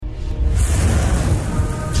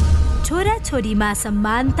छोरा छोरीमा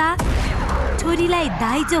समानता, छोरीलाई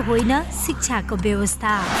दाइजो होइन शिक्षाको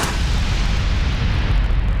व्यवस्था।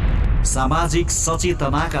 सामाजिक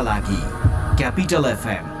सचेतनाका लागि capital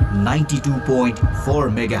FM 92.4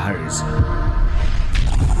 megahertz.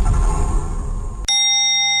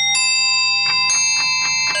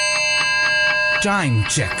 Time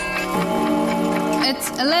check.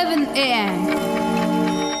 It's 11 a.m.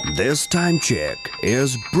 This time check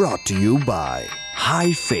is brought to you by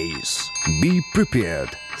High Face. Be prepared.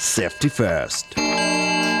 Safety first.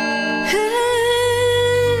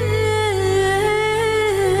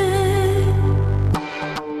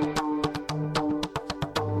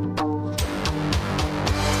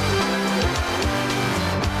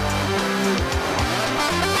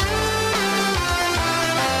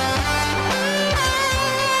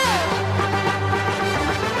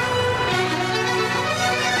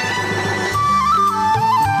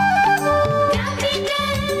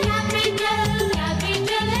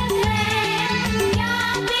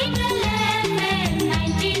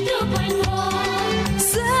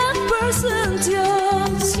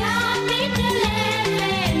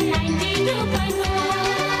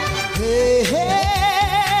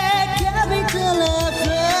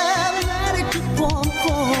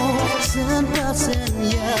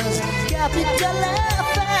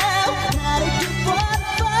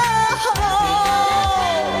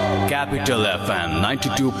 Capital FM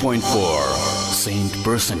 92.4 Saint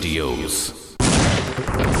Percent Use.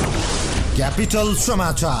 Capital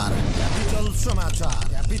समाचार.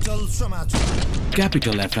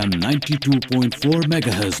 Capital FM 92.4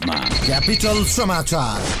 MHz मा Capital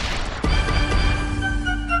समाचार.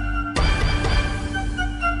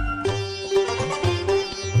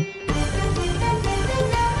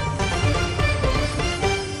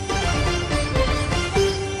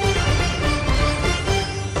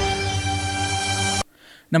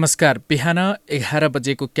 नमस्कार, बिहान 11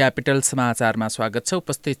 बजेको capital समाचारमा स्वागत छ।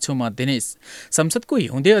 उपस्थित छु म दिनेश। संसदको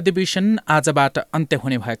हिउँदे अधिवेशन आजबाट अन्त्य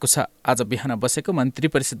हुने भएको छ। आज बिहान बसेको मन्त्री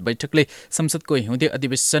परिषद बैठकले संसदको हिउँदे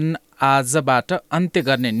अधिवेशन आजबाट अन्त्य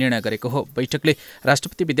गर्ने निर्णय गरेको हो। बैठकले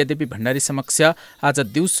राष्ट्रपति विद्यादेवी भण्डारी समक्ष आज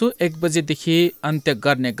दिउँसो 1 बजेदेखि अन्त्य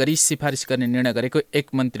गर्ने गरी सिफारिस गर्ने निर्णय गरेको एक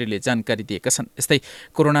मन्त्रीले जानकारी दिएका छन्। यस्तै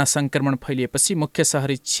कोरोना संक्रमण फैलिएपछि मुख्य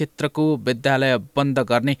शहरी क्षेत्रको विद्यालय बन्द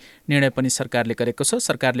गर्ने निर्णय पनि सरकारले गरेको छ।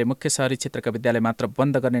 सरकारले मुख्य शहरी क्षेत्रका विद्यालय मात्र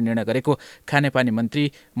बन्द गर्ने निर्णय गरेको खानेपानी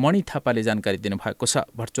मन्त्री मणि थापाले जानकारी दिनुभएको छ।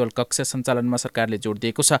 भर्चुअल कक्षा सञ्चालनमा सरकारले जोड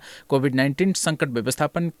दिएको छ। कोभिड-19 संकट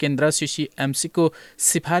व्यवस्थापन केन्द्र सीसीएमसीको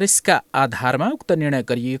सिफारिसका आधारमा उक्त निर्णय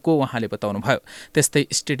गरिएको उहाँले बताउनुभयो। त्यस्तै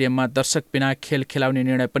स्टेडियममा दर्शक बिना खेल खेलाउने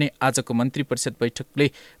निर्णय पनि आजको मन्त्री परिषद बैठकले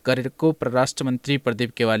गरेको परराष्ट्र मन्त्री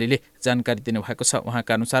प्रदीप केवालीले जानकारी दिनुभएको छ।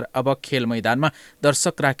 उहाँका अनुसार अब खेल मैदानमा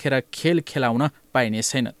दर्शक राखेर खेल खेलाउन पाइने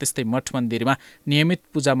छैन। त्यस्तै मठ मन्दिरमा नियमित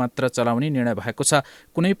पूजा मात्र चलाउने निर्णय भएको छ।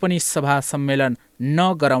 कुनै पनि सभा सम्मेलन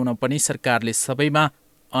नगराउन पनि सरकारले सबैमा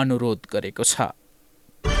अनुरोध गरेको छ।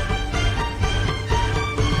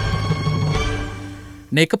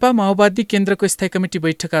 नेकपा माओवादी केन्द्रको स्थायी कमिटी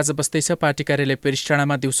बैठक आज बस्दैछ। पार्टी कार्यालय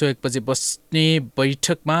पेरिस-डाँडामा दिउँसो 1 बजे बस्ने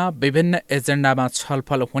बैठकमा विभिन्न एजेन्डामा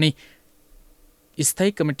छलफल हुने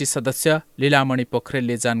स्थायी कमिटी सदस्य लीलामणि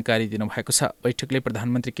पोखरेलले जानकारी दिनुभएको छ। बैठकले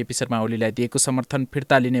प्रधानमन्त्री केपी शर्मा ओलीलाई दिएको समर्थन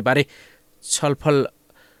फिर्ता लिने बारे छलफल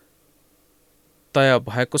तय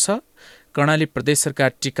भएको छ। कर्णाली प्रदेश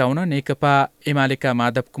सरकार टिकाउन नेकपा एमालेका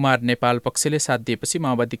माधव कुमार नेपाल पक्षले साथ दिएपछि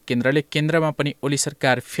माओवादी केन्द्रले केन्द्रमा पनि ओली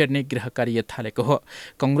सरकार फेर्ने गृहकार्य थालेको हो।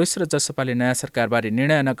 कांग्रेस र जसपाले नयाँ सरकारबारे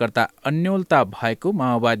निर्णय नगर्दा अन्योलता भएको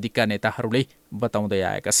माओवादीका नेताहरूले बताउँदै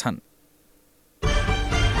आएका छन्।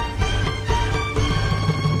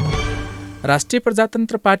 राष्ट्रिय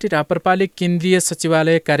प्रजातन्त्र पार्टी रापरपाले केन्द्रीय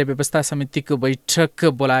सचिवालय कार्यव्यवस्था समितिको बैठक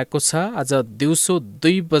बोलाएको छ। आज दिउँसो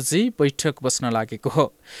 2 बजे बैठक बस्न लागेको हो।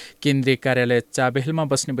 केन्द्रीय कार्यालय चाबेलमा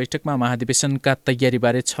बस्ने बैठकमा महाधिवेशनका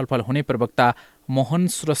तयारीबारे छलफल हुने प्रवक्ता मोहन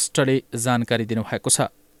श्रेष्ठले जानकारी दिनुभएको छ।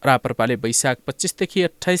 रापरपाले वैशाख 25 देखि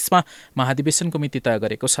 28मा महाधिवेशनको मिति तय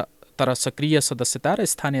गरेको छ। तर सक्रिय सदस्यता र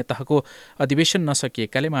स्थानीय तहको अधिवेशन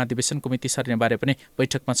नसकिएकाले महाधिवेशनको मिति सर्ने बारे पनि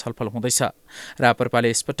बैठकमा छलफल हुँदैछ। रापरपाले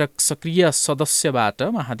यसपटक सक्रिय सदस्यबाट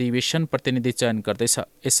महाधिवेशन प्रतिनिधि चयन गर्दैछ।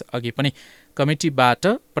 यसअघि पनि कमिटीबाट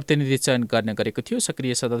प्रतिनिधि चयन गर्ने गरेको थियो।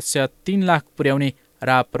 सक्रिय सदस्य 3 लाख पुर्याउने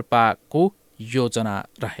रापरपाको योजना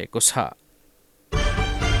रहेको छ।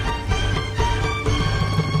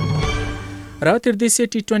 र त्रिदेशीय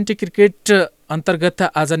टी20 क्रिकेट अन्तर्गत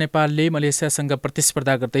आज नेपालले मलेसियासँग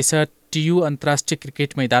प्रतिस्पर्धा गर्दैछ। टियु अन्तर्राष्ट्रिय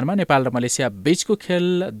क्रिकेट मैदानमा नेपाल र मलेसिया बीचको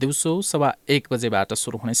खेल दिउँसो 1:15 बजेबाट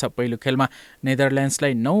सुरु हुनेछ। पहिलो खेलमा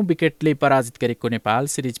नेदरल्यान्ड्सलाई 9 विकेटले पराजित गरेको नेपाल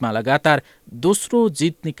सिरिजमा लगातार दोस्रो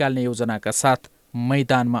जित निकाल्ने योजनाका साथ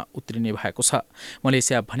मैदानमा उत्रिने भएको छ।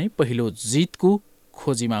 मलेसिया भने पहिलो जितको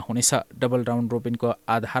खोजीमा हुनेछ। डबल राउन्ड रोबिनको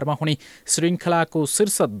आधारमा हुने श्रृङ्खलाको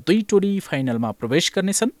शीर्ष 2 टोली फाइनलमा प्रवेश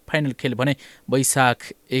गर्नेछन्। फाइनल खेल भने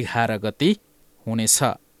वैशाख 11 गते हुनेछ।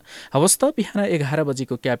 हवस् त बिहान 11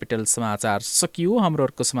 बजेको क्यापिटल समाचार सकियो। हाम्रो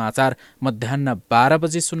अर्को समाचार मध्याह 12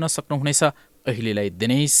 बजे सुन्न सक्नुहुनेछ। अहिलेलाई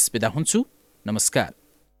दिनेश बिदा हुन्छु। नमस्कार।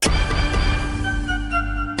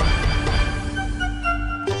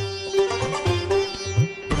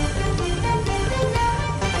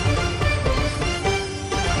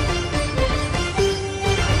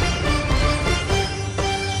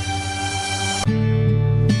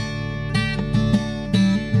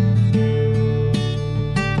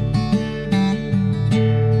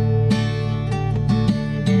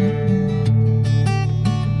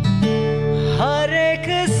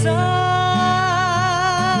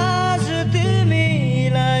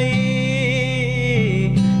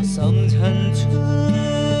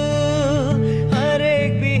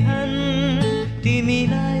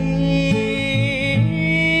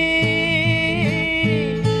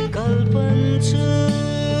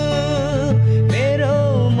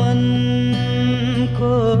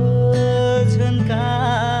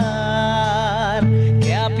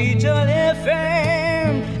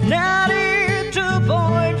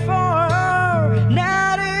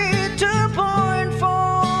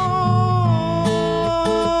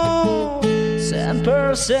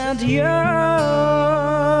 Percent yours.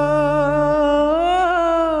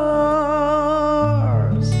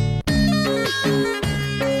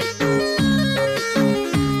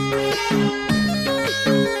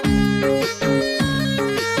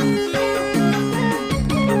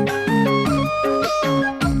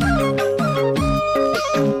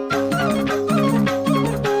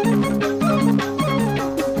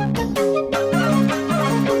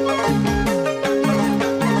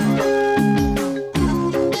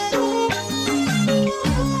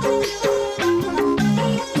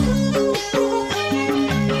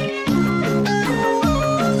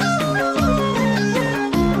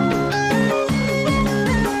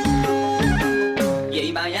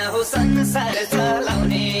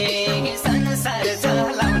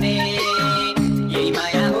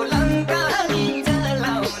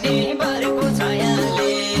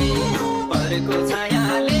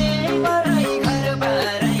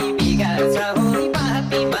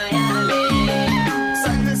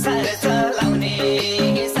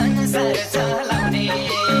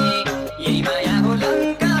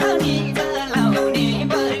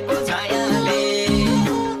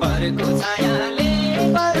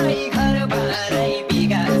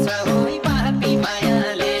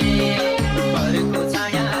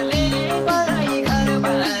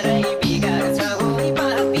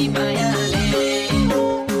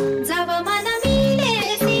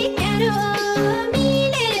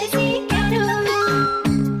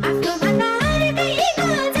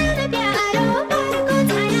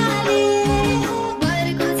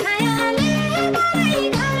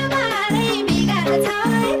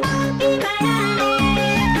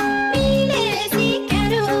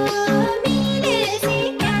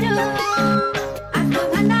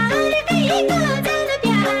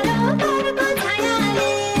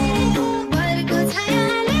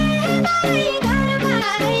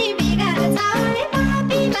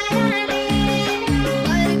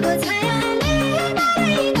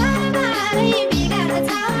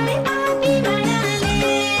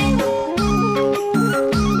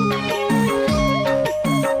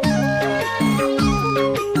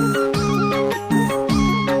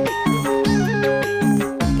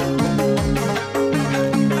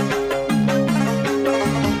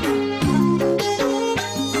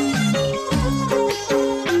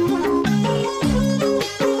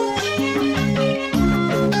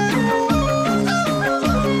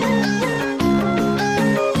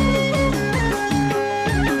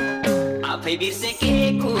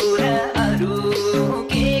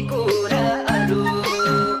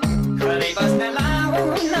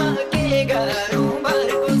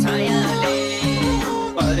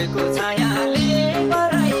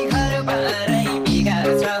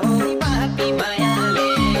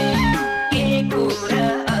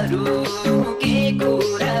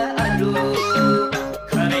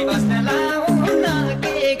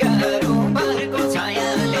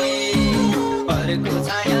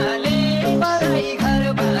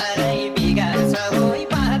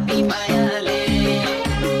 मायाले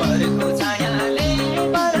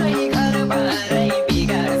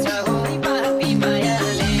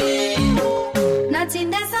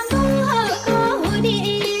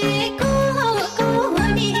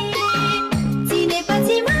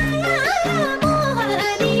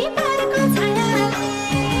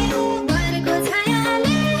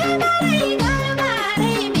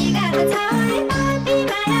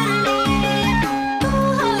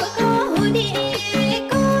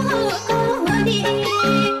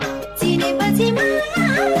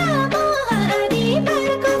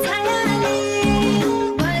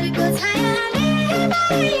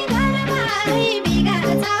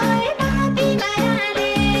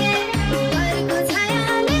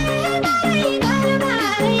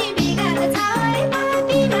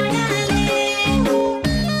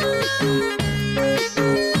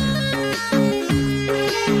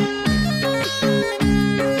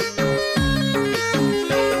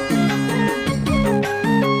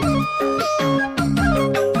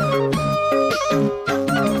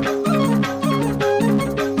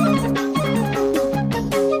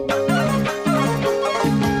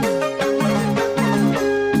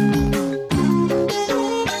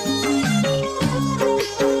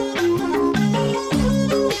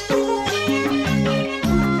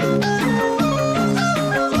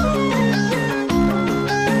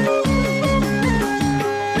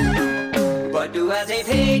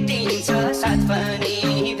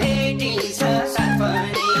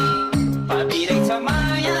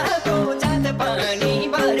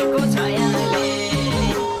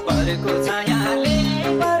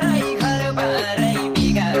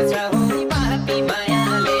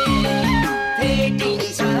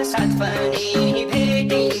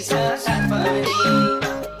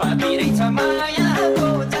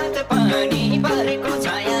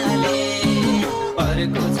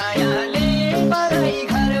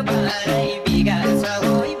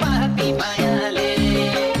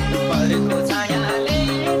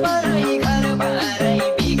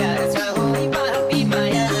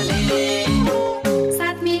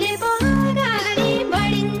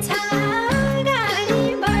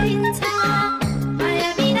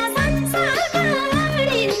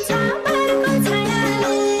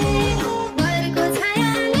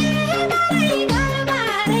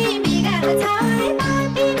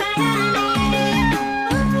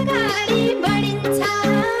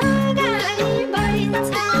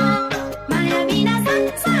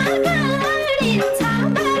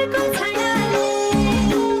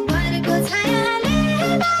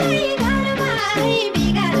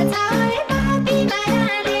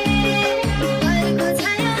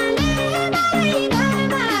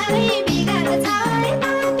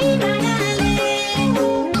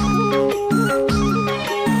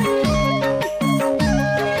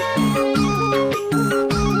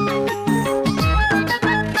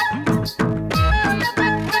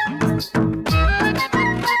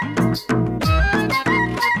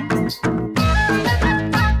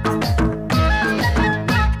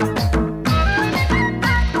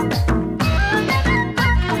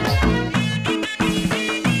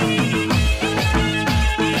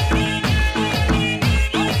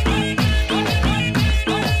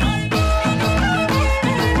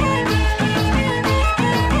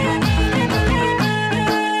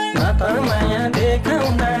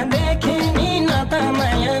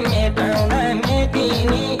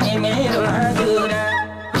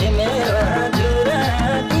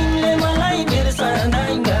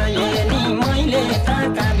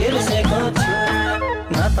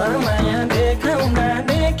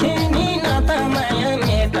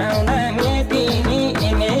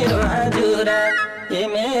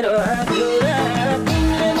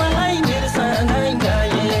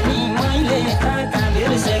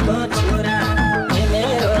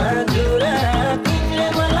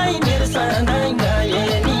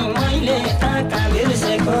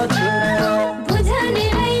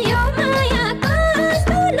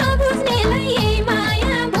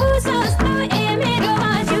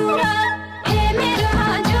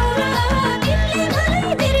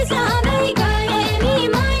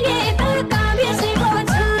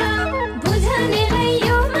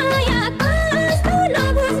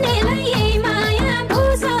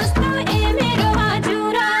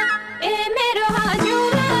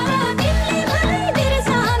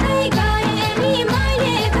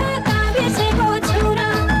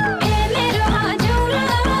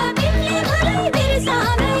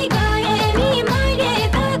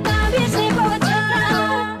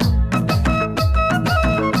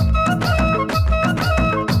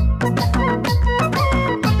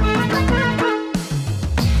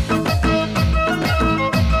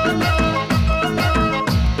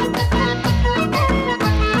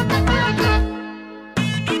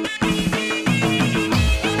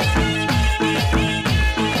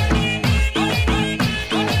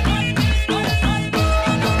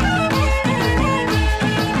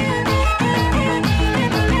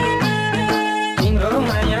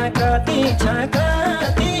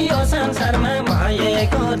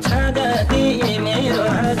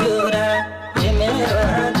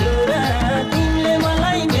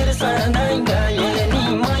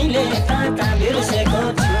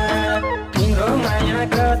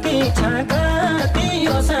मिठा गति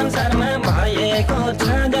यो संसारमा भएको छ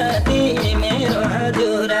गति मेरो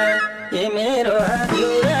हजुरा ए मेरो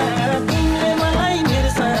हजुरा तिमीले मलाई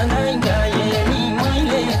बिर्सँदै गए नि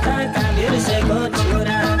मैले कहाँ बिर्सेको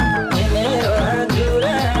छुरा ए मेरो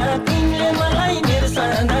हजुरा तिमीले मलाई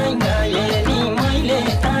बिर्सँदै गए नि मैले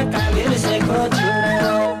कहाँ बिर्सेको छुरा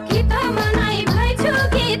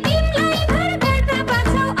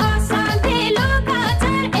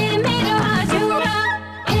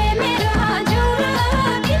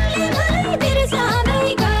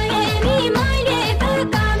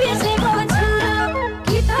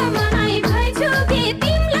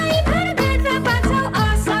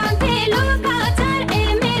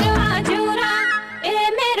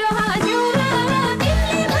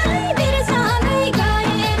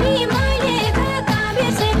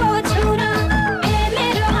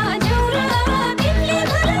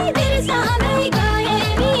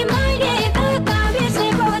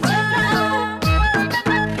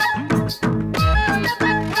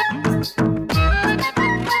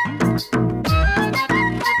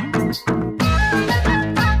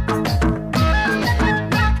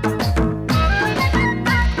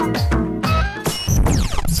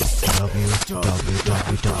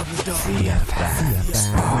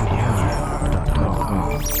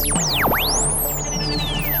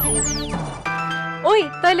ओइ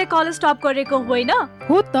तैले कलेज स्टप गरेको होइन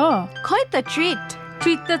हो त खै त ट्रिट त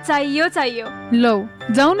चाहियो लौ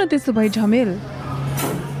जाऊ न त्यसो भए झमेल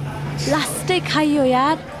लास्टै खाइयो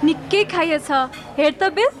यार निकै खाइएछ हेर त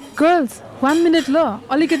बिल गर्ल्स 1 मिनेट ल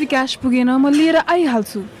अलिकति क्याश पुगेन म लिएर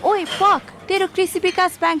आइहाल्छु ओइ फक तेरो कृषि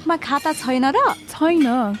विकास ब्याङ्कमा खाता छैन र छैन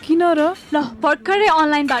किन र ल भर्खरै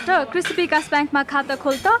अनलाइनबाट कृषि विकास ब्याङ्कमा खाता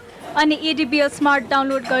खोल त अनि एडीबीएल स्मार्ट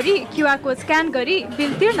डाउनलोड गरी क्यूआर कोड स्क्यान गरी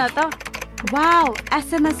बिल तिर्न त wow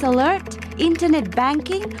SMS alert internet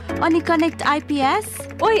banking अनि कनेक्ट आइपीएस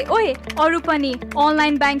ओइ अरू पनि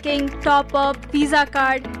online banking top-up visa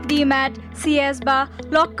card डीम्याट CS बा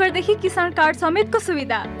लकरदेखि किसान कार्ड समेतको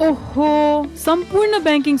सुविधा ओहो सम्पूर्ण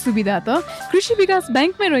ब्याङ्किङ सुविधा त कृषि विकास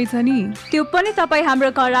ब्याङ्कमै रहेछ नि त्यो पनि तपाईँ हाम्रो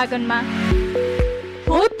घर आँगनमा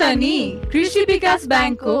हो त नि कृषि विकास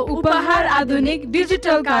ब्याङ्कको उपहार आधुनिक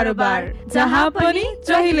डिजिटल कारोबार जहाँ पनि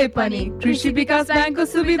जहिले पनि कृषि विकास ब्याङ्कको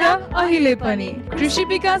सुविधा अहिले पनि कृषि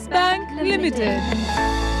विकास ब्याङ्क लिमिटेड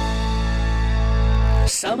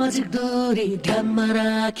सामाजिक दूरी ध्यानमा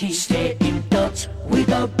राखी stay in touch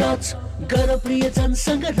without touch गर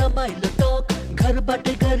प्रियजनसँग रमाइलो टक घरबाट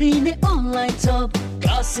गरिने online job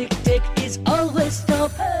classic take is always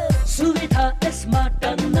top सुविधा स्मार्ट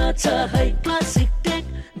टन्न छ है क्लासिक टेक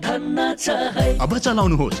धन्न छ है अब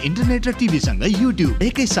चलाउनुहोस् इन्टरनेट र टिभीसँग युट्युब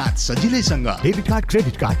एकैसाथ सजिलैसँग डेबिट कार्ड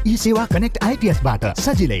क्रेडिट कार्ड ई सेवा कनेक्ट आइपीएस बाट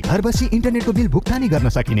सजिलै घर बसी इन्टरनेटको बिल भुक्तानी गर्न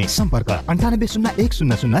सकिने सम्पर्क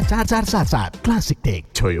 9801004477 क्लासिक टेक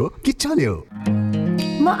छोयो कि चल्यो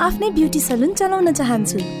म आफ्नै ब्युटी सलुन चलाउन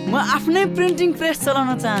चाहन्छु म आफ्नै प्रिन्टिङ प्रेस चलाउन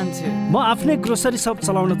चाहन्छु म आफ्नै ग्रोसरी शप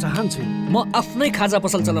चलाउन चाहन्छु म आफ्नै खाजा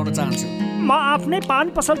पसल चलाउन चाहन्छु म आफ्नै पान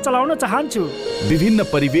पसल चलाउन चाहन्छु विभिन्न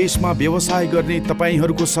परिवेशमा व्यवसाय गर्ने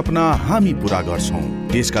तपाईहरूको सपना हामी पूरा गर्छौं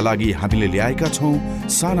त्यसका लागि हामीले ल्याएका छौं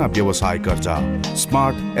साना व्यवसाय कर्जा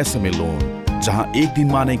स्मार्ट एसएमए लोन जहाँ एक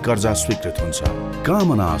दिनमा नै कर्जा स्वीकृत हुन्छ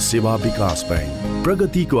कामना सेवा विकास बैंक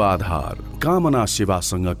प्रगतिको आधार कामना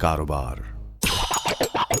सेवासँग कारोबार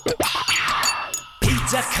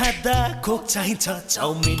पिज्जा खाँदा कोक चाहिन्छ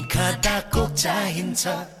चाउमिन खाँदा कोक चाहिन्छ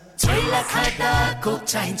छोइला खाँदा कोक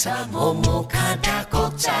चाहिन्छ मोमो खाँदा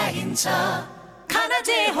कोक चाहिन्छ खाना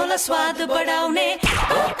जे होला स्वाद बढाउने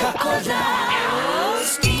कोका कोला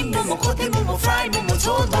स्टीम मोमो खोटे मोमो फ्राई मोमो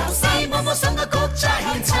झोल मोमो साई मोमोसँग कोक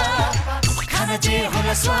चाहिन्छ खाना जे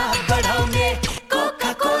होला स्वाद बढाउने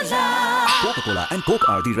Coca Cola Coca-Cola and Coke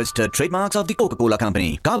are the registered trademarks of the Coca-Cola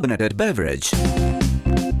Company. Carbonated beverage.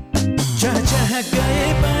 जहाँ जहाँ गए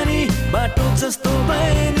पनि बाटो जस्तो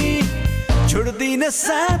भए नि छोड्दिन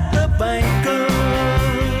साथ तपाईँको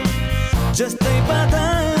जस्तै बाधा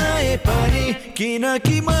आए पनि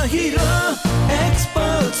किनकि म हिरो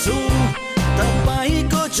एक्सपर्ट छु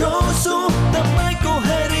तपाईँको जोस हो तपाईँको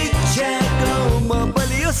हरेक जग्गा म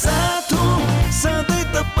बलियो साथ हुँ सधैँ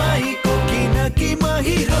तपाईँको किनकि म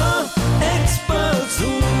हिरो एक्सपर्ट छु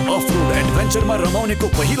अफ-रोड एडभेन्चरमा रमाउनेको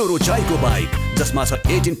पहिलो रोचाइको बाइक जसमा छ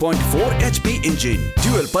 18.4 HP engine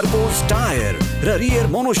dual purpose tyre र रियर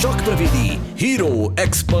मोनोसक प्रविधि हिरो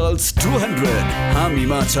एक्सपल्स 200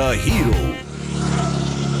 हामीमा छ हिरो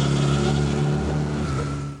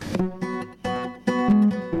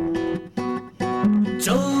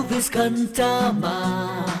 24 घण्टामा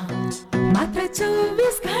मात्र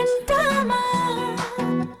 24 घण्टामा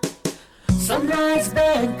सनराइज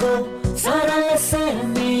ब्याङ्कको सारा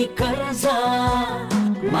सेमी कर्जा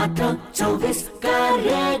मात्र 24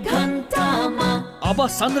 कार्य घण्टामा। अब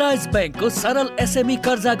सनराइज बैंकको सरल एसएमई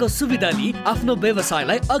कर्जाको सुविधा लिई आफ्नो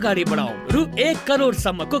व्यवसायलाई अगाडि बढाऊ। रु 1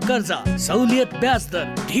 करोडसम्मको कर्जा, सहुलियत ब्याज दर,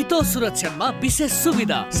 ढितो सुरक्षामा विशेष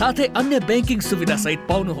सुविधा साथै अन्य बैंकिङ सुविधा सहित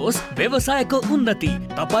पाउनुहोस् व्यवसायको उन्नति,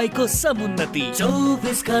 तपाईको समुन्नति।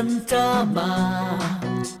 24 घण्टामा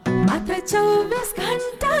मात्र 24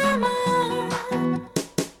 घण्टामा।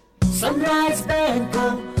 सनराइज बैंकको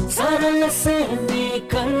सरल एसएमई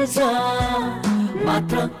कर्जा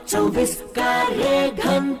मात्र 24 कार्य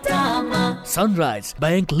घण्टामा। सनराइज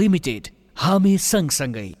बैंक लिमिटेड, हामी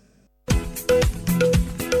सँगसँगै।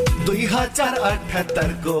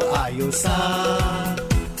 2078 को आयो साल,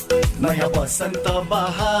 नयाँ वसन्त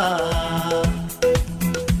बहार,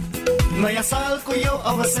 नयाँ सालको यो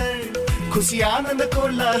अवसर, खुसी आनन्दको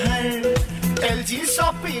लहर, एलजी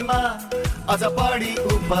शपिङमा अझ बढी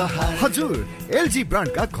उपहार। हजुर, एलजी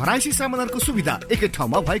ब्रान्डका घरायसी सामानहरूको सुविधा एकै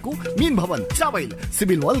ठाउँमा भएको मिन भवन, चाबैल,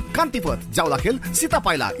 सिभिल मल, कान्तिपथ, जाउलाखेल,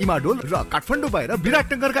 सीतापाइला, इमाडोल र काठमाडौँ बाहिर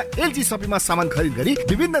विराटनगरका एलजी शपिङमा सामान खरिद गरी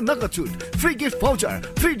विभिन्न नगद छुट, free gift voucher,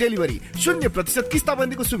 free delivery, 0%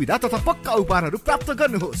 किस्ताबन्दीको सुविधा तथा पक्का उपहारहरू प्राप्त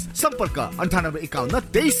गर्नुहोस्। सम्पर्क 98 51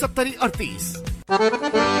 23 70 38।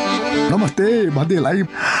 नमस्ते भन्दैलाई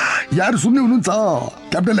यार सुन्दै हुनुहुन्छ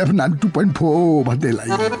क्यापिटल एफ 92.4 भन्दैलाई।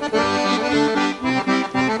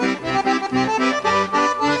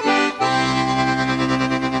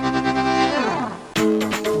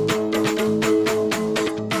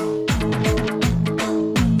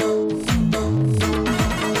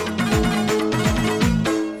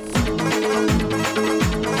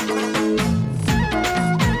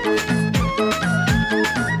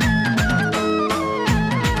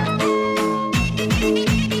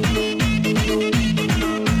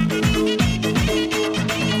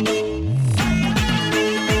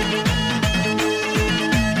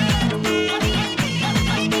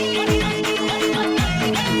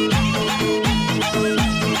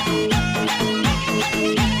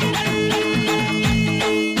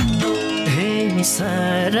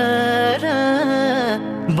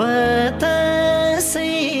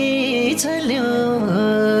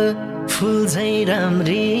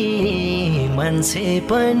 मान्छे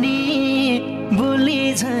पनि बोली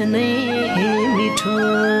झनै मिठो।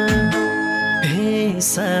 हे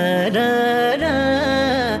सररा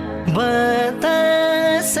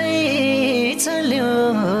बतासै चल्यो,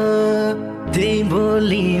 त्यही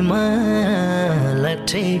बोलीमा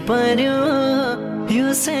लट्ठै पर्यो यो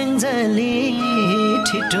स्याङ्जाली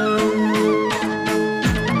ठिटो।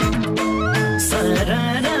 सररा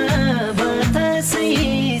बतासै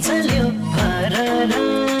चल्यो, हररा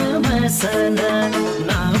सना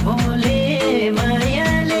नबोले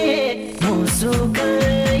मायाले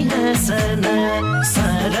मुसुकै हसना।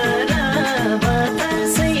 सररा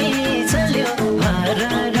बतासै चल्यो,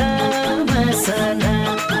 हररा बसना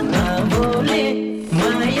नबोले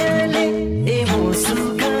मायाले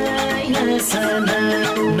मुसुकै हसना।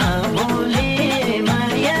 नबोले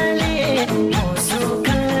मायाले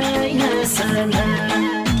मुसुकै हसना।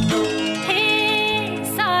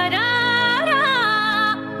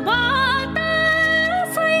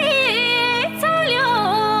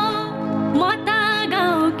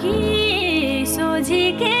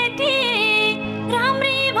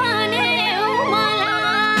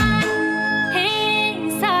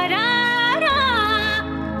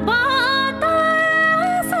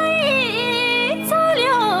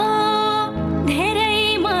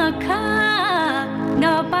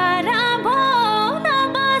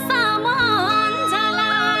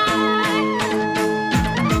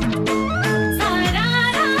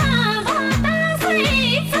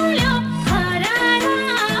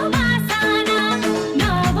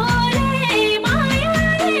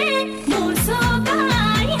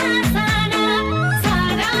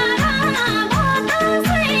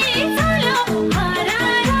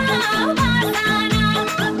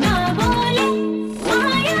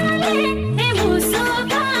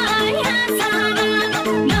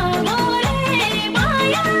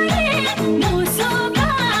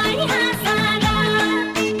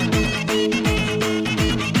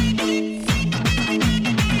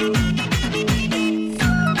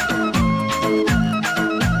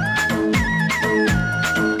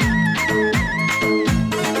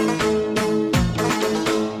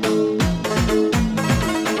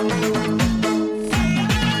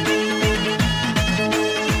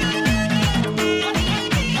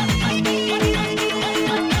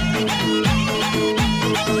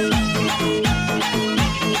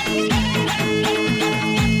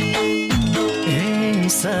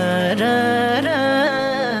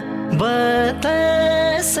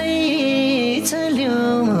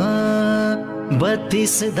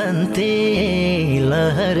 तिसदन्ते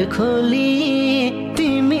लहर खोली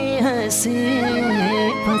तिमी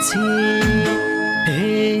हाँसेपछि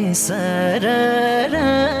हे सररा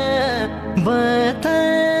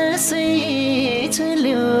बतासै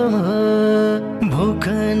चल्यो भोक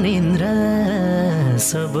निन्द्रा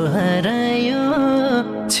सब हरायो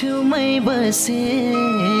छेउमै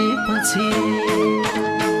बसेपछि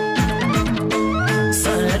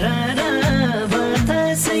सररा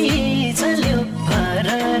बतासै चल्यो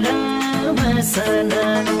हरारा बसना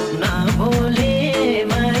नबोले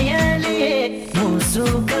मायाले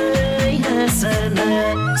मुसुकै हाँसना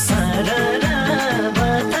सररा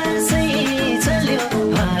बतासै चल्यो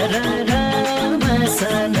हरारा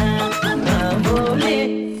बसना नबोले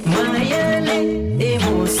मायाले ए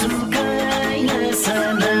मुसुकै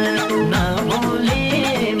हाँसना नबोले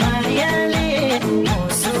मायाले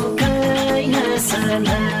मुसुकै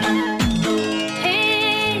हाँसना हे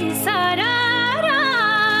सररा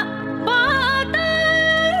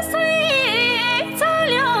बतासै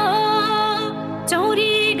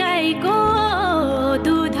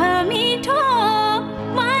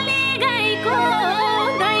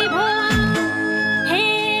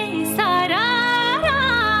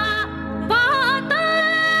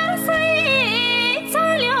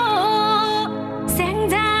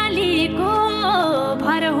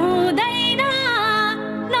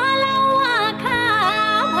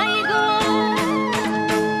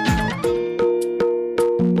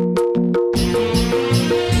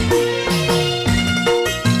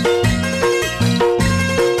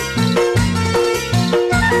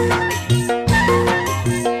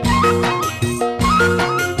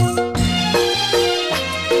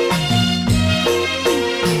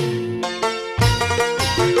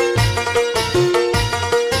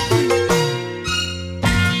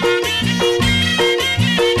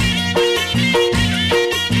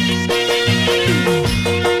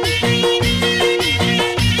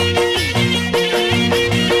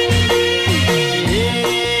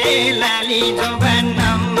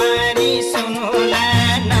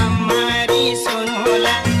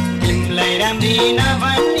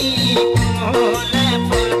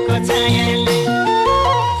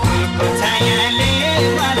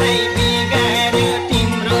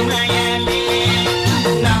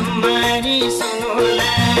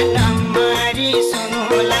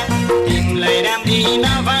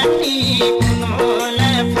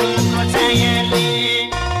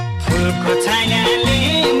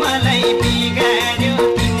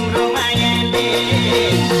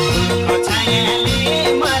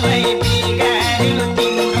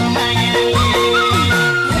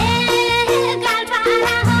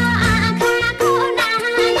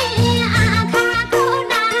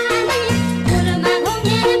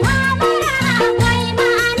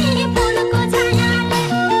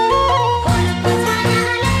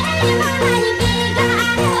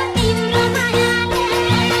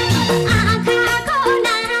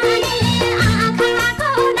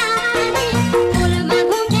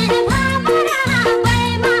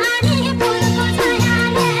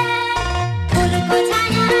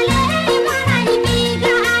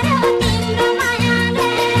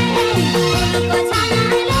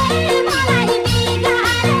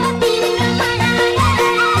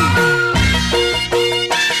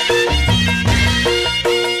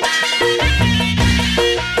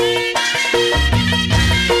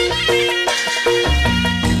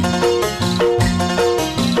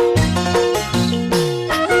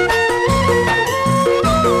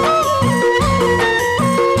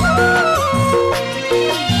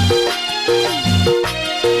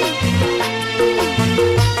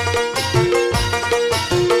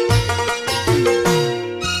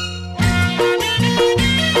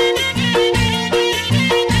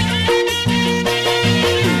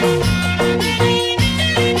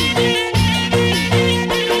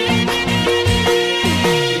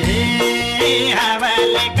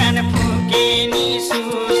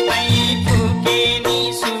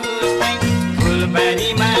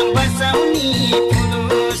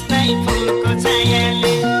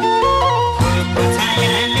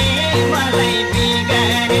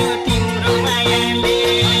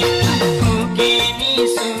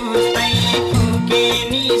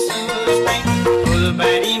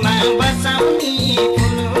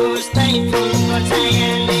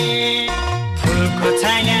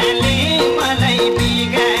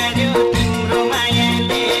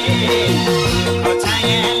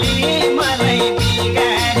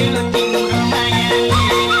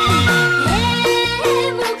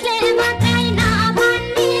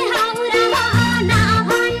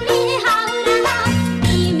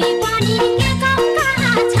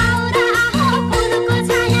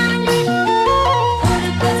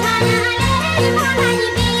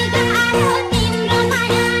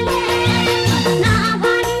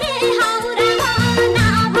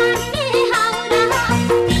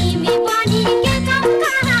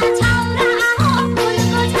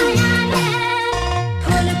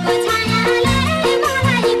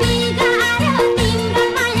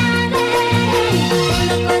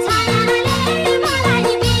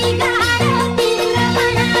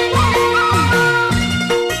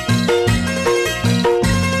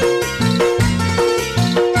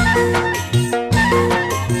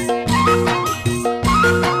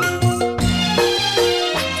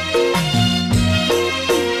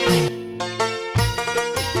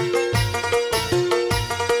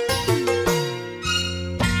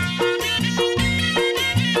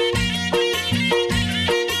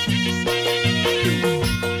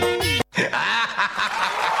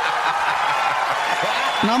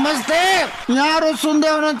नमस्ते, यहाँहरू सुन्दै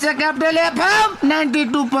हुनुहुन्छ क्यापिटल एफएम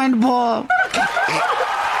 92.4।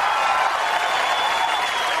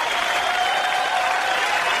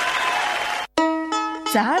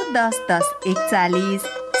 4-10-10-41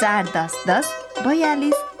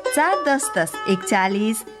 4-10-10-42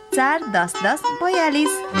 4-10-10-41 4-10-10-42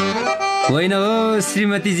 होइन हो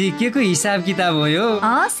श्रीमतीजी, के को हिसाब किताब हो यो?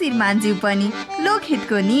 श्रीमानज्यू पनि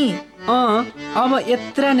लोकहितको नि। अब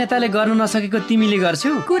यत्र नेताले गर्नु नसकेको तिमीले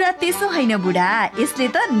गर्छौ? कुरा त्यसो होइन बुढा, यसले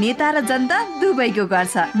त नेता र जनता दुवैको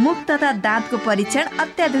गर्छ। मुख तथा दाँतको परीक्षण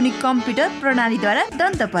अत्याधुनिक कम्प्युटर प्रणालीद्वारा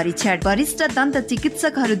दन्त परीक्षण, वरिष्ठ दन्त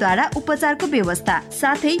चिकित्सकहरूद्वारा उपचारको व्यवस्था,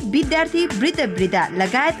 साथै विद्यार्थी वृद्ध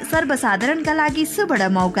लगायत सर्वसाधारणका लागि सुवर्ण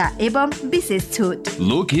मौका एवं विशेष छुट।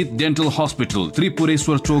 Lokhit dental hospital,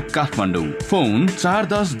 Tripureshwor Chowk, Kathmandu. Phone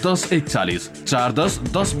 410-10-41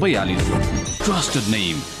 410-10-42। Trusted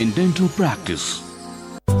name in dental practice.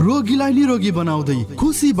 रोगीलाई निरोगी बनाउँदै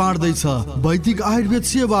खुसी बाँड्दैछ वैदिक आयुर्वेद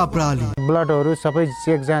सेवा प्रणाली। ब्लडहरू सबै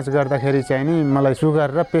चेक जाँच गर्दाखेरि चाहिँ नि मलाई सुगर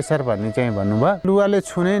र प्रेसर भन्ने चाहिँ भन्नुभयो। लुगाले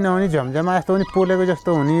छुनै नहुने झमझमा जस्तो पनि पोलेको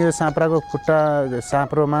जस्तो हुने यो साँप्राको खुट्टा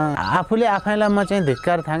साँप्रोमा आफूले आफैलाई म चाहिँ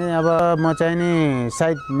धिक्कार थाकेँ। अब म चाहिँ नि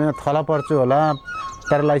सायद थला पर्छु होला,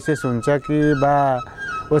 प्यारालाइसिस हुन्छ कि बा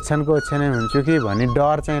ओछ्यानको ओछ्यानै हुन्छु कि भन्ने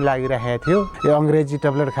डर चाहिँ लागिरहेको थियो। यो अङ्ग्रेजी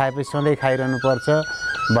ट्याब्लेट खाएपछि सधैँ खाइरहनु पर्छ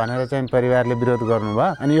भनेर चाहिँ परिवारले विरोध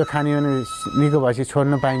गर्नुभयो। अनि यो खाने भने निको भएपछि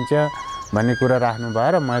छोड्नु पाइन्छ भन्ने कुरा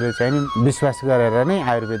राख्नुभयो र मैले चाहिँ नि विश्वास गरेर नै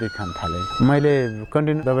आयुर्वेदिक खान थालेँ। मैले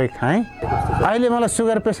कन्टिन्यू दबाई खाएँ। अहिले मलाई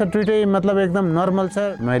सुगर प्रेसर दुइटै मतलब एकदम नर्मल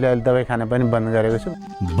छ। मैले अहिले दबाई खान पनि बन्द गरेको छु।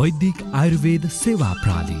 वैदिक आयुर्वेद सेवा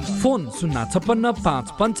प्रणाली। Phone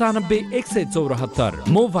 056-595-174,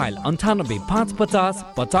 mobile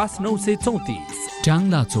 98-550-50-934।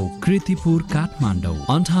 टाङ्ला चौक, कृतिपुर, काठमाडौँ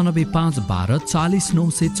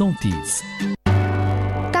 98-512-40-934।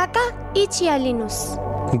 काका यी चिया लिनुस्।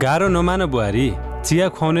 गाह्रो नमान बुहारी, चिया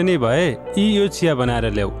खुवाउने नै भए यो चिया बनाएर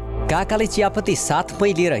ल्याऊ। काकाले चियापत्ती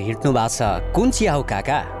साथमै लिएर हिँड्नु भएको छ। कुन चिया हो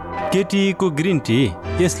काका? केटीको ग्रिन टी।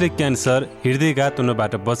 यसले क्यान्सर, हृदयघात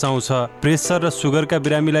हुनबाट बचाउँछ, प्रेसर र सुगरका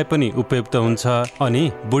बिरामीलाई पनि उपयुक्त हुन्छ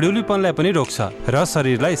अनि बुढ्यौलीपनलाई पनि रोक्छ र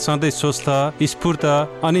शरीरलाई सधैँ स्वस्थ, स्फूर्त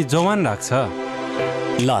अनि जवान राख्छ।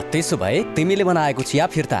 ल त्यसो भए तिमीले बनाएको चिया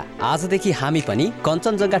फिर्ता आजदेखि हामी पनि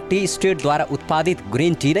कञ्चनजङ्घा टी स्टेटद्वारा उत्पादित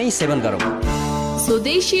ग्रिन टी नै सेवन गरौँ।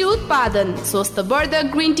 स्वदेशी उत्पादन, स्वस्थ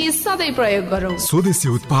वर्धक ग्रिन टी सधैँ प्रयोग गरौँ। स्वदेशी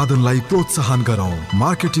उत्पादनलाई प्रोत्साहन गरौँ।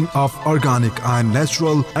 Marketing of organic and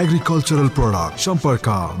natural agricultural product. सम्पर्क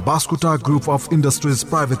Baskota group of industries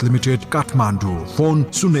private limited, Kathmandu. Phone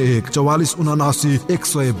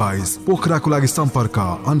 01-44-79-122। पोखराको लागि सम्पर्क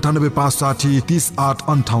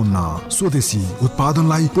 98-560-30-858। स्वदेशी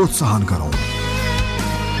उत्पादनलाई प्रोत्साहन गरौँ।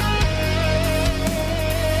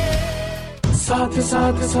 साथ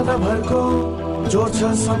साथ सदाभरको जोड्छ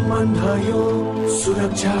सम्बन्ध यो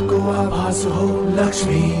सुरक्षाको आभास हो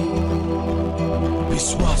लक्ष्मी।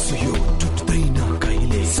 विश्वास यो टुट्दैन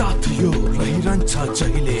कहिले, साथ यो रहिरहन्छ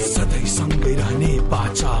जहिले, सधैँ सँगै रहने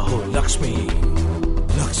बाचा हो लक्ष्मी।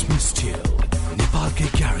 लक्ष्मी स्टिल, नेपालकै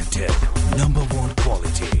ग्यारेन्टेड नम्बर 1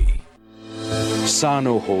 क्वालिटी।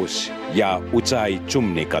 सानो होस् या उचाइ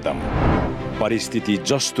चुम्ने कदम, परिस्थिति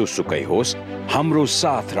जस्तो सुकै होस् हाम्रो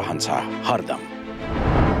साथ रहन्छ हरदम।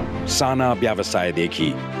 साना व्यवसायदेखि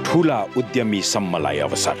ठूला उद्यमीसम्मलाई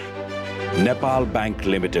अवसर। नेपाल ब्याङ्क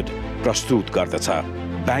लिमिटेड प्रस्तुत गर्दछ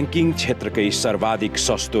ब्याङ्किङ क्षेत्रकै सर्वाधिक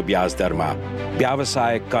सस्तो ब्याज दरमा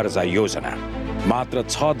व्यवसाय कर्जा योजना, मात्र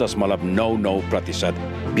 6.99%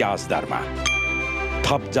 ब्याज दरमा।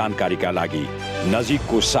 थप जानकारीका लागि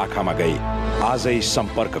नजिकको शाखामा गई आजै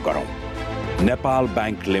सम्पर्क गरौँ। नेपाल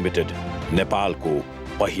ब्याङ्क लिमिटेड, नेपालको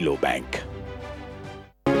पहिलो ब्याङ्क।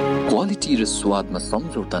 क्वालिटी र स्वादमा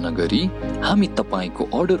सम्झौता नगरी हामी तपाईको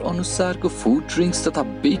अर्डर अनुसारको फुड, ड्रिङ्क्स तथा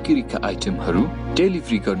बेकरीका आइटमहरू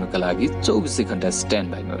डेलिभरी गर्नुका लागि 24 घण्टा स्ट्यान्ड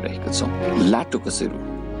बाईमा रहेका छौँ। लाटो कसेरो,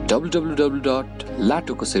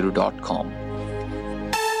 www.latokasero.com।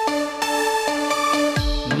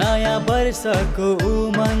 नयाँ वर्षको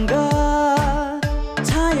उमङ्ग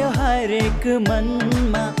छायो हरेक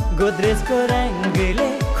मनमा, गोदरेजको रङ्गले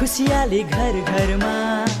खुसियाली घर घरमा।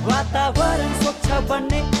 वातावरण स्वच्छ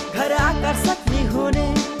बन्ने, घर आकर्षक नि हुने,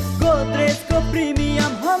 गोदरेजको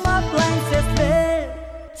प्रिमियम होम अप्लायन्सेसले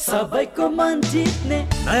सबैको मन जित्ने।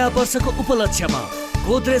 नयाँ वर्षको उपलक्ष्यमा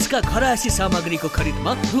गोदरेजका घरायसी सामग्रीको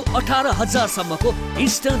खरिदमा रु 18,000 सम्मको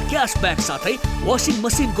इन्स्टन्ट क्यासब्याक साथै वासिङ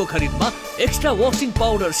मसिनको खरिदमा एक्स्ट्रा वासिङ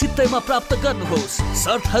पाउडर सित्तैमा प्राप्त गर्नुहोस्।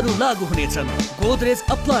 शर्तहरू लागू हुनेछन्। Godrej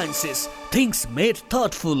appliances, things made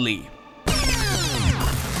थटफुल्ली।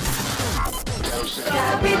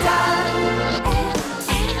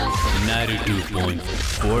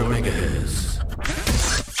 92.4 MHz.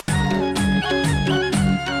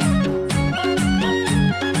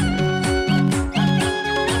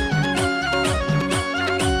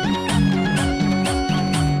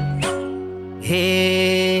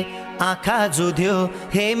 आँखा जुध्यो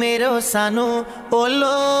हे मेरो सानो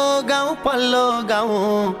ओल्लो गाउँ पल्लो गाउँ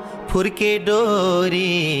फुर्के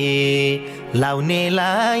डोरी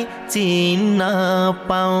लाउनेलाई चिन्न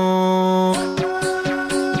पाऊँ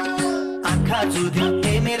आँखा जुध्यो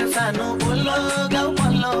हे मेरो सानो ओल्लो गाउँ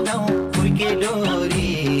पल्लो गाउँ फुर्के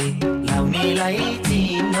डोरी लाउनेलाई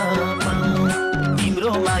चिन्न पाऊँ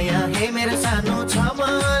तिम्रो माया हे मेरो सानो छ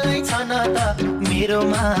मलाई छन त मेरो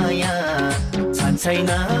माया छैन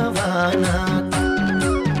भन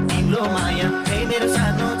तिम्रो माया हे मेरो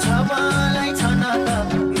सानो छ मलाई छन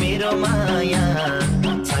त मेरो माया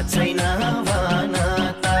छैन भन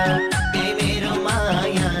त हे मेरो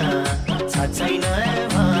माया छैन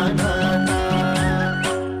भन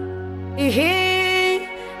त हे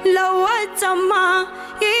लौवा चम्मा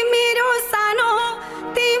हे मेरो सानो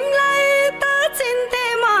तिमीलाई त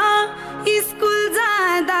चिन्तेमा स्कुल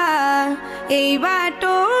जाँदा यही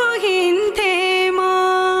बाटो हिँड्थे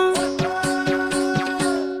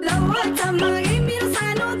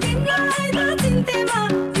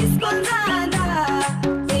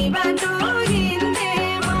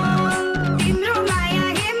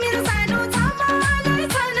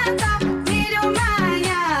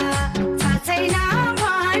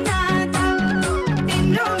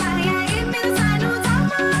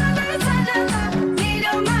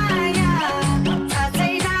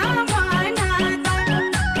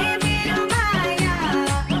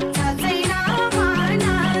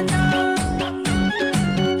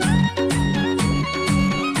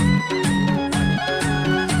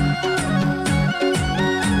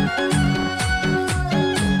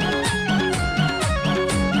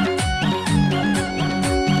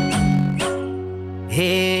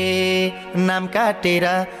नाम काटेर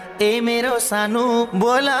ए मेरो सानो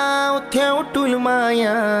बोलाउँथ्यौ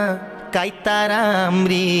टुलमाया काइता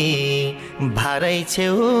राम्री भारै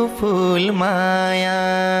छेउ फुलमाया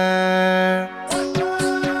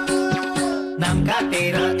नाम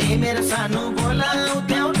काटेर ए मेरो सानो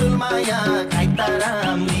बोलाउँथ्यौ टुलमाया काइता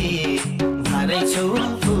राम्री भारै छेउ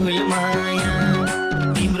फुलमाया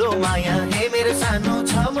तिम्रो माया हे मेरो सानो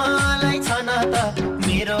छ मलाई छन त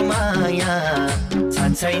मेरो माया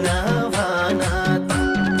छैन भन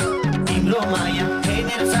तिम्रो माया हे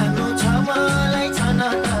मेरो सानो छ मलाई छन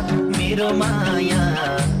त मेरो माया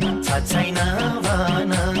छैन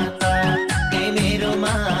भन त हे मेरो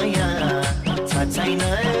माया छैन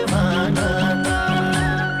भन त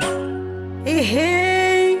हे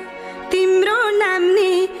तिम्रो नाम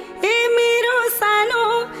नि ए मेरो सानो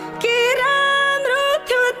के राम्रो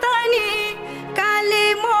थियो त नि काले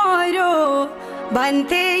मोरो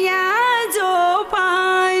भन्थे यहाँ जो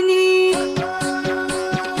पानी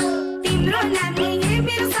तिम्रो नाम नि ए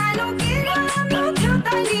मेरो सानो के राम्रो थियो त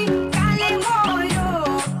नि काले मोरो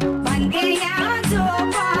भन्थे यहाँ जो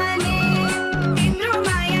पानी तिम्रो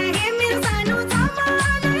माया हे मेरो सानो छ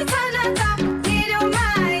मलाई छन त मेरो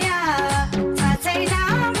माया छैन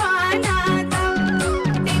भन त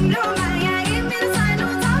तिम्रो माया हे मेरो सानो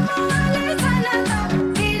छ मलाई छन त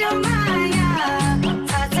मेरो माया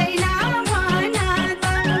छैन भन त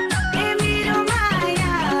हे मेरो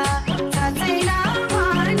माया छैन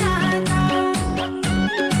भन त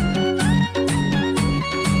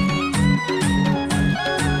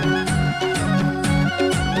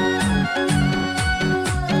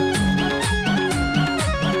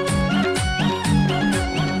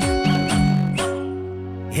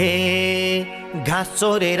हे घाँस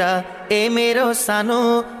चोरेर ए मेरो सानो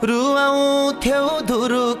रुवाउँथ्यौ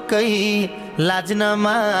धुरुकै लाज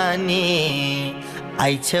नमानी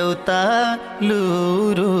आइछौ त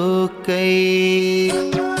लुरुकै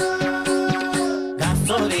घाँस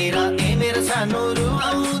चोरेर ए मेरो सानो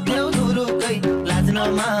रुवाउँथ्यौ धुरुकै लाज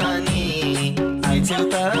नमानी आइछौ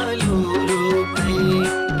त लुरुकै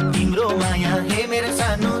तिम्रो माया हे मेरो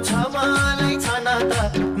सानो छ मलाई छन त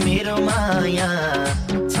मेरो माया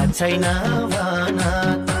छैन भन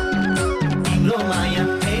तिम्रो माया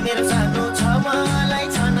हे मेरो सानो छ मलाई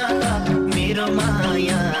छन त मेरो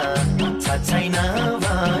माया छैन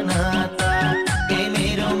भन त हे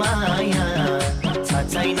मेरो माया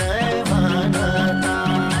छैन भन त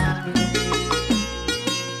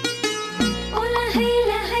ओला है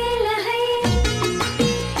ला है ला है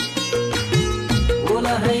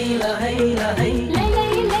ओला है ला है ला है लै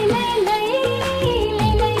लै लै लै लै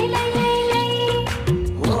लै लै लै लै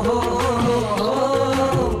ओ हो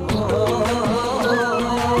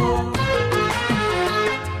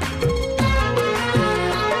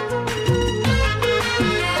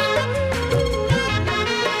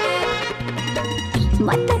म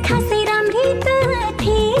त खासै राम्री त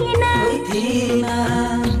थिएन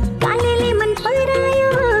कालेले मन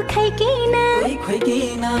परायो खैकिन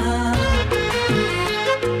खैकिन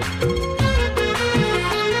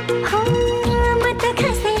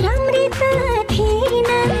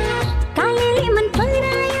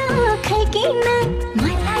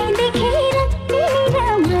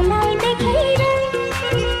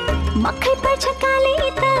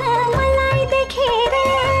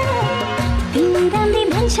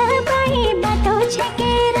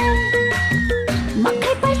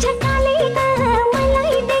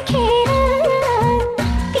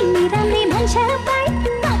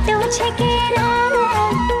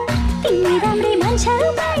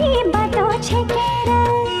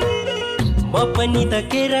पनि त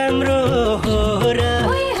के राम्रो हो र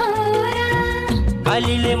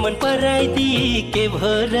कालीले मन पराइदी के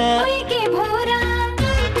भोरा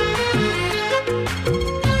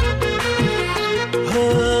हो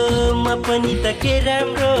म पनि त के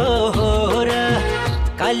राम्रो हो र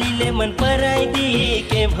कालीले मन पराइदी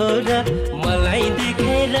के भोरा मलाई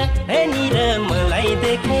देखेर हेनिर मलाई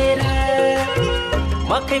देखेर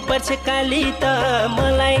मकै पर्छ काली त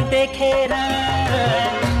मलाई देखेर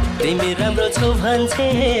तिमी राम्रो छौ भन्छे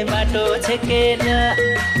बाटो छेकेर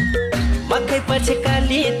मकै पर्छ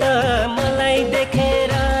काली त मलाई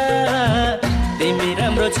देखेर तिमी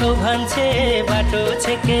राम्रो छौ भन्छे बाटो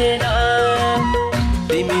छेकेर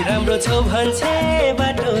तिमी राम्रो छौ भन्छे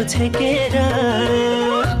बाटो छेकेर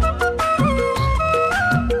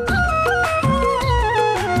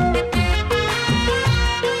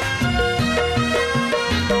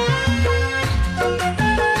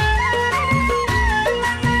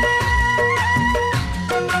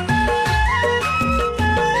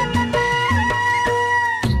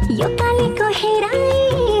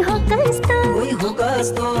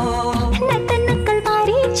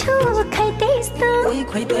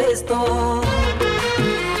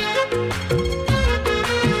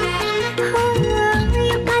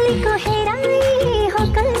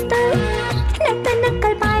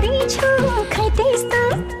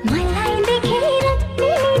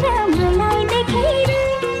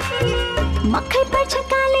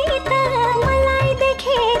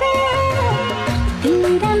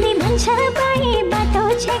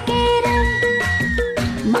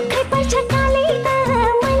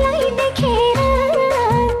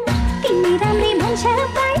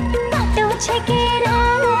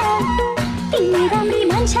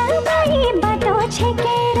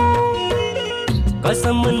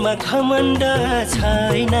कसमनमा घमण्ड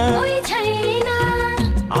छैन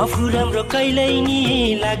आफू राम्रो कहिल्यै नि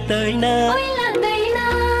लाग्दैन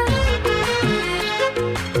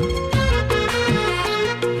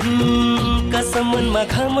कसमनमा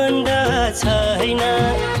घमण्ड छैन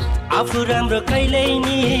आफू राम्रो कहिल्यै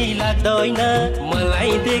नि लाग्दैन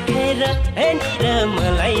मलाई देखेर हेनिर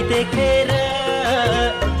मलाई देखेर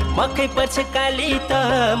मकै पर्छ काली त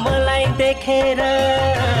मलाई देखेर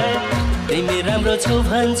तिमी राम्रो छौ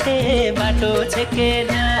भन्छे बाटो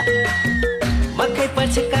छेकेर मकै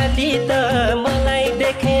पर्छ काली त मलाई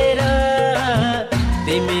देखेर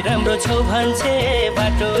तिमी राम्रो छौ भन्छे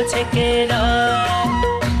बाटो छेकेर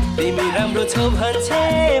तिमी राम्रो छौ भन्छे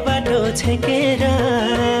बाटो छेकेर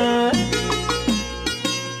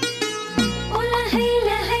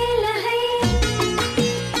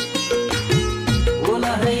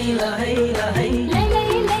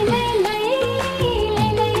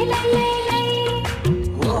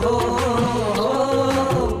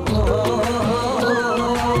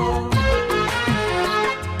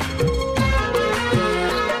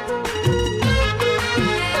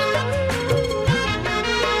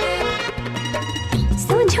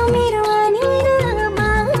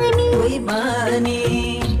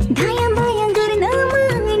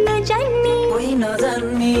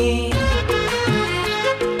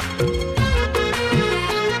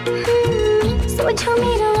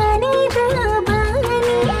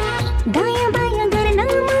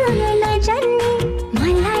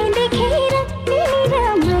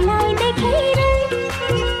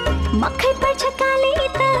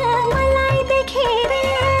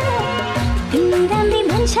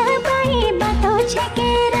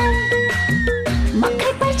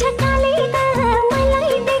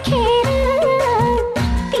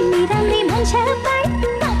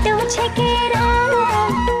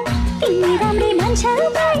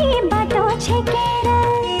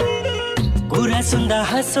सुन्दा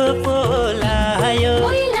हाँसो पोलायो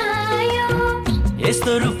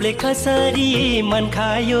यस्तो रूपले कसरी मन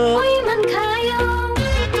खायो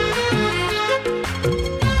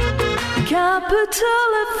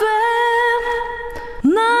Capital FM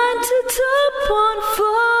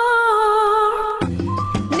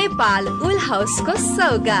 92.4 नेपाल उल हाउसको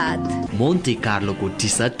सौगात मोन्टे कार्लोको टी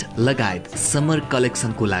सर्ट लगायत समर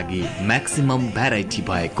कलेक्सनको लागि म्याक्सिमम भेराइटी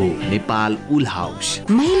भएको नेपाल उल हाउस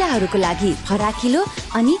महिलाहरूको लागि फराकिलो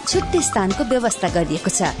अनि छुट्टै स्थानको व्यवस्था गरिएको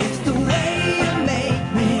छ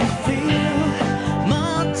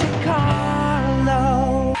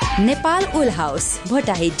नेपाल उल हाउस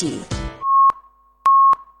भोटाहेटी।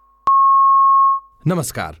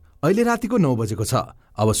 नमस्कार, अहिले रातिको 9 बजेको छ।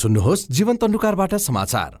 अब सुन्नुहोस् जीवन तन्डुकारबाट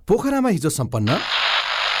समाचार। पोखरामा हिजो सम्पन्न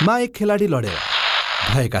मा एक खेलाडी लडेर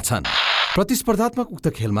भएका छन्। प्रतिस्पर्धात्मक उक्त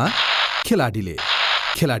खेलमा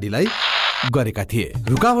खेलाडीलाई गरेका थिए।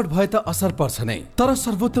 रुकावट भए त असर पर्छ नै, तर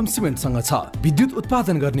सर्वोत्तम सिमेन्टसँग छ विद्युत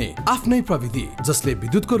उत्पादन गर्ने आफ्नै प्रविधि, जसले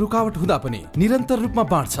विद्युतको रुकावट हुँदा पनि निरन्तर रूपमा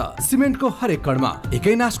बाँड्छ। सिमेन्टको हरेक कणमा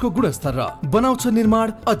एकै नासको गुणस्तर र बनाउँछ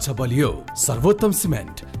निर्माण अझ बलियो। सर्वोत्तम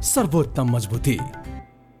सिमेन्ट, सर्वोत्तम मजबुती।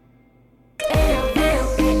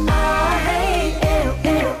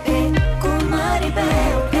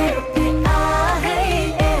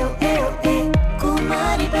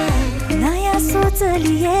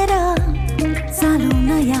 लिएर चालौ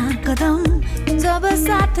नयाँ कदम, जब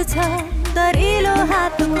साथ छ दरिलो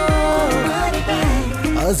हातको।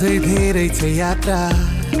 अझै धेरै छ यात्रा,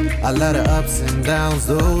 a lot of ups and downs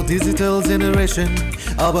though, digital generation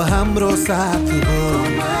अब हाम्रो साथ हो।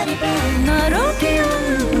 नरोकियो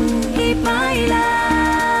यी पाइला,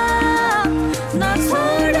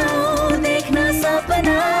 नछोडौ देख्न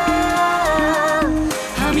सपना,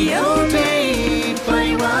 हामी एउटै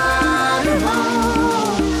परिवार हो,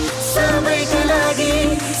 सबैका लागि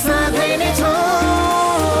सधैँ नै छौ।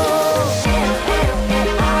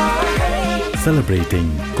 Celebrating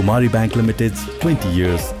Kumari Bank Limited's 20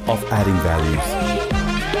 years of adding values.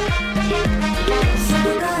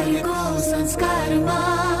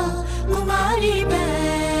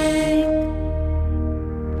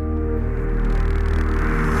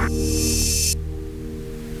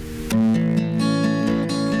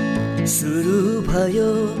 सुरु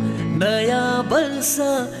भयो नयाँ वर्ष,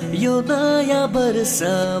 यो नयाँ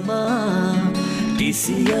वर्षमा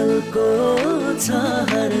TCL को छ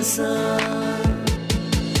हर्ष।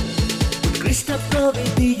 उत्कृष्ट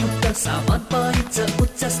प्रविधि युक्त सामान पाइन्छ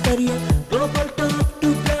उच्च स्तरीय global top two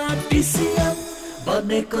brand TCL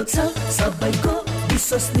बनेको छ सबैको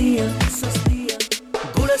विश्वसनीय।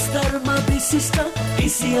 गुणस्तरमा विशिष्ट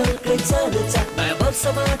TCL कै चर्चा, नयाँ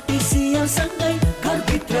वर्षमा TCL सँगै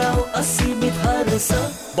घरभित्र असीमित हर्ष।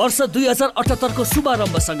 वर्ष 2078 को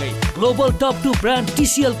शुभारम्भसँगै global top two brand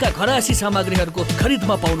TCL का घरायसी सामग्रीहरूको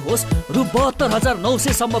खरिदमा पाउनुहोस् रु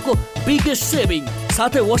 72,900 सम्मको बिगेस्ट सेभिङ।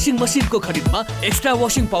 साथै वासिङ मसिनको खरिदमा एक्स्ट्रा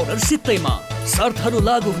वासिङ पाउडर सित्तैमा। शर्तहरू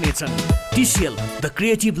लागू हुनेछन्। TCL the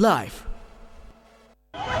creative life.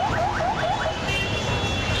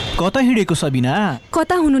 कता हिँडेको सबिना?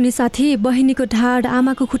 कता हुनु नि साथी, बहिनीको ढाड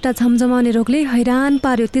आमाको खुट्टा झमझमाउने रोगले हैरान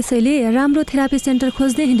पार्यो, त्यसैले राम्रो थेरापी सेन्टर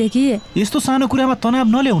खोज्दै हिँडे कि। यस्तो सानो कुरामा तनाव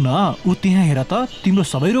नल्याउ न, उ त्यहाँ हेर त तिम्रो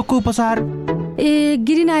सबै रोगको उपचार। ए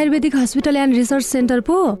गिरिन ayurvedic hospital and research centre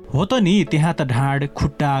पो हो त नि। त्यहाँ त ढाड,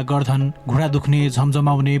 खुट्टा, गर्दन, घुँडा दुख्ने,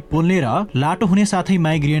 झमझमाउने, पोल्ने र लाटो हुने साथै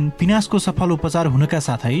माइग्रेन, पिनासको सफल उपचार हुनका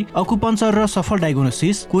साथै अकुपञ्चर र सफल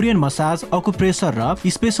डायग्नोसिस, कोरियन मसाज, अकुप्रेसर र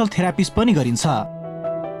स्पेशल थेरापिस पनि गरिन्छ।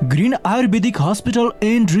 Green Ayurvedic hospital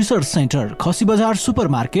and research centre, खसी बजार सुपर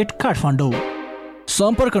मार्केट, काठमाडौँ।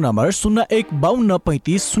 सम्पर्क नम्बर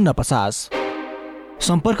 0152353050।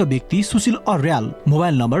 सम्पर्क व्यक्ति सुशील अर्याल।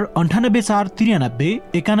 Mobile number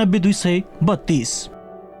 9843 91232।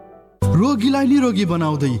 रोगीलाई निरोगी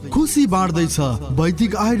बनाउँदै खुसी बाँड्दैछ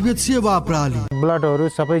वैदिक आयुर्वेद सेवा प्रणाली। ब्लडहरू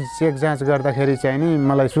सबै चेक जाँच गर्दाखेरि चाहिँ नि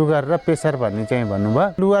मलाई सुगर र प्रेसर भन्ने चाहिँ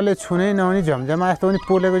भन्नुभयो। लुगाले छुनै नहुने, झमझमा जस्तो पनि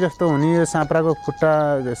पोलेको जस्तो हुने, यो साँप्राको खुट्टा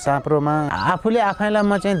साँप्रोमा आफूले आफैलाई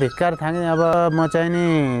म चाहिँ धिक्कार थाङेँ। अब म चाहिँ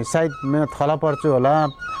नि सायद थला पर्छु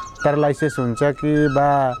होला, प्यारालाइसिस हुन्छ कि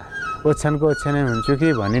बा ओछ्यानको ओछ्यानै हुन्छु कि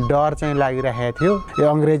भन्ने डर चाहिँ लागिरहेको थियो। यो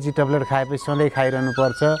अङ्ग्रेजी ट्याब्लेट खाएपछि सधैँ खाइरहनु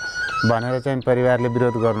पर्छ भनेर चाहिँ परिवारले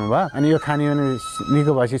विरोध गर्नुभयो। अनि यो खाने भने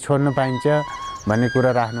निको भएपछि छोड्न पाइन्छ भन्ने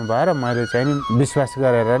कुरा राख्नु भयो र मैले चाहिँ नि विश्वास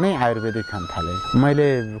गरेर नै आयुर्वेदिक खान थालेँ।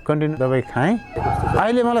 मैले कन्टिन्यू दबाई खाएँ।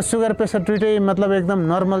 अहिले मलाई सुगर प्रेसर दुइटै मतलब एकदम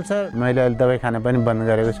नर्मल छ। मैले अहिले दबाई खान पनि बन्द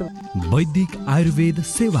गरेको छु। वैदिक आयुर्वेद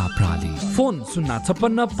सेवा प्रणाली। Phone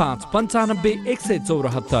 056 595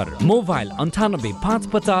 174, mobile 98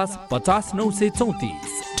 550 50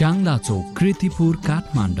 934। ट्याङ्ला चौक, कृतिपुर,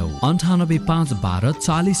 काठमाडौँ 98 512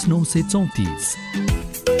 40 934।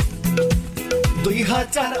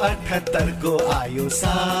 2078 को आयो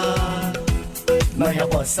साल, नयाँ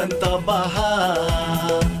वसन्त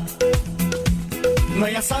बहार,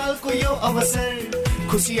 नयाँ सालको यो अवसर,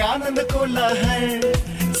 खुसी आनन्दको लहर,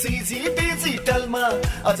 सीजी डिजिटलमा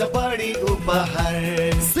अझ बढी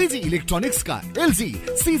उपहार। सीजी इलेक्ट्रोनिक्स का LG,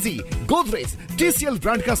 CG, Godrej, TCL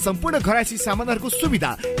brand का सम्पूर्ण घरायसी सामानहरूको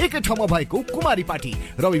सुविधा एकै ठाउँमा भएको कुमारी पाटी,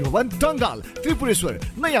 रवि भवन, टंगाल, त्रिपुरेश्वर,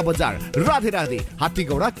 नयाँ बजार, राधे राधे,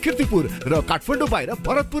 हात्तीगौडा, कीर्तिपुर र काठमाडौँ बाहिर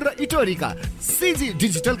भरतपुर र इटोरीका सीजी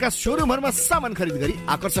डिजिटल का शोरूमहरूमा सामान खरिद गरी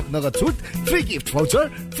आकर्षक नगद छुट, free gift voucher,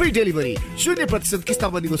 free delivery, 0%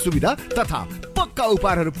 किस्ताबन्दीको सुविधा तथा पक्का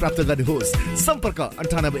उपहारहरू प्राप्त गर्नुहोस्। सम्पर्क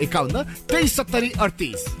 9851 2370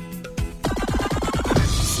 38।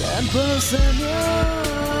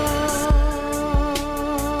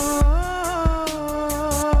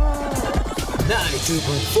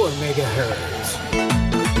 102.4 megahertz.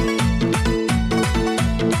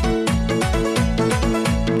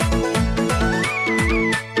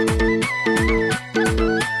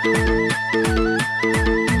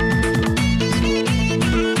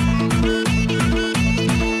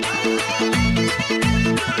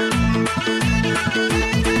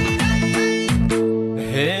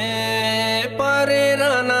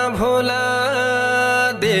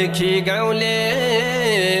 गाउँले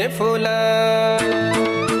फुला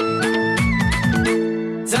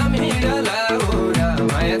जमिरा लाउरा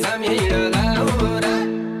माया जमिरा लाउरा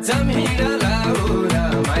जमिरा लाउरा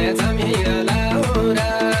माया जमिरा लाउरा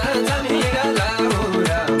जमिरा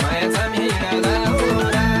लाउरा माया जमिरा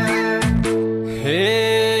लाउरा हे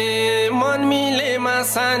मन मिलेमा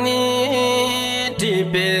सानी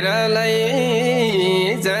टिपेर लै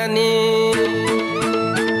जानी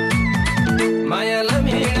माया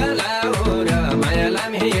लमिरा लाउरा माया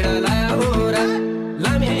लमिरा लाउरा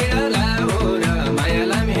लमिरा लाउरा माया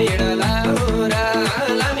लमिरा लाउरा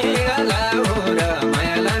लमिरा लाउरा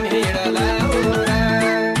माया लमिरा लाउरा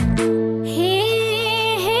हे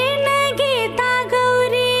हे नगीता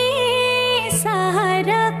गौरी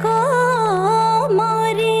सहरको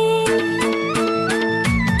मोरी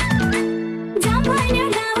जम्भन्यो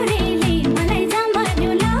लाउरेले मलाई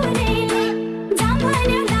जम्भन्यो लाउरेले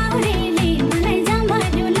जम्भन्यो लाउरेले मलाई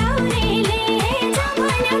जम्भन्यो लाउरेले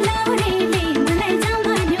जम्भन्यो लाउरेले मलाई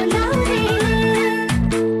जम्भन्यो लाउरेले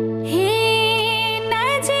हे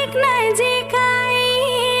नजिक नजिक आई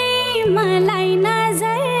मलाई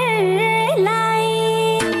नजर लाई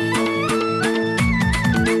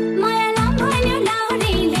माया लम्भन्यो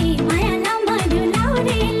लाउरेले माया लम्भन्यो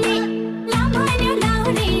लाउरेले लम्भन्यो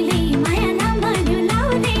लाउरेले माया लम्भन्यो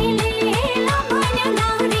लाउरेले लम्भन्यो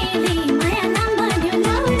लाउरेले माया लम्भन्यो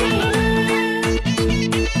लाउरेले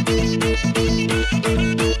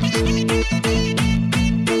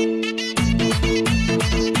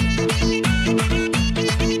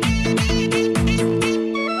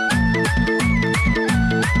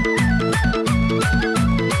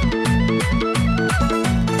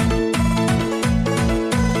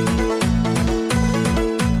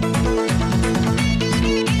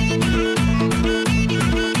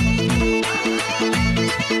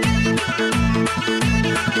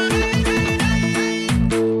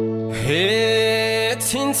हे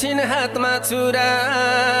छिनछिन हातमा चुरा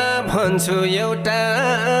भन्छु एउटा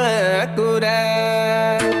कुरा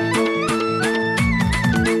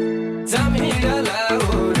जमिरा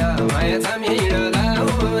लाउरा माया जमिरा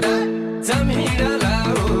लाउरा जमिरा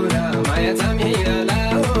लाउरा माया जमिरा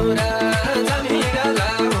लाउरा जमिरा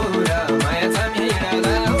लाउरा माया जमिरा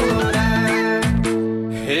लाउरा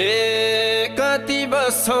हे कति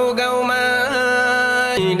बस्छौ गाउँमा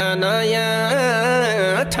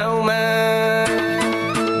नयाँ ठाउँमा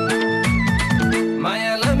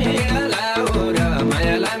माया लमिरा लाउरा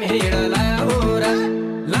माया लमिरा लाउरा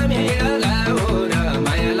लमिरा लाउरा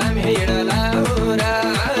माया लमिरा लाउरा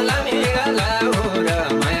लमिरा लाउरा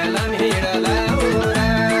माया लमिरा लाउरा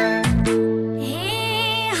हे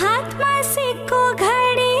हातमा सिक्को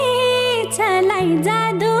घडी चलाई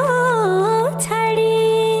जादु छडी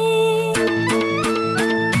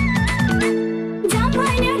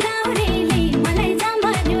जम्भन्यो लाउरेले मलाई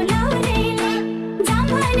जम्भन्यो लाउरेले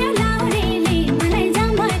जम्भन्यो लाउरेले मलाई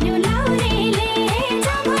जम्भन्यो लाउरेले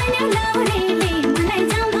जम्भन्यो लाउरेले मलाई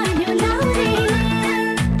जम्भन्यो लाउरेले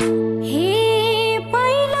हे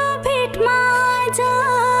पहिलो भेटमा आज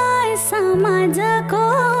समाजको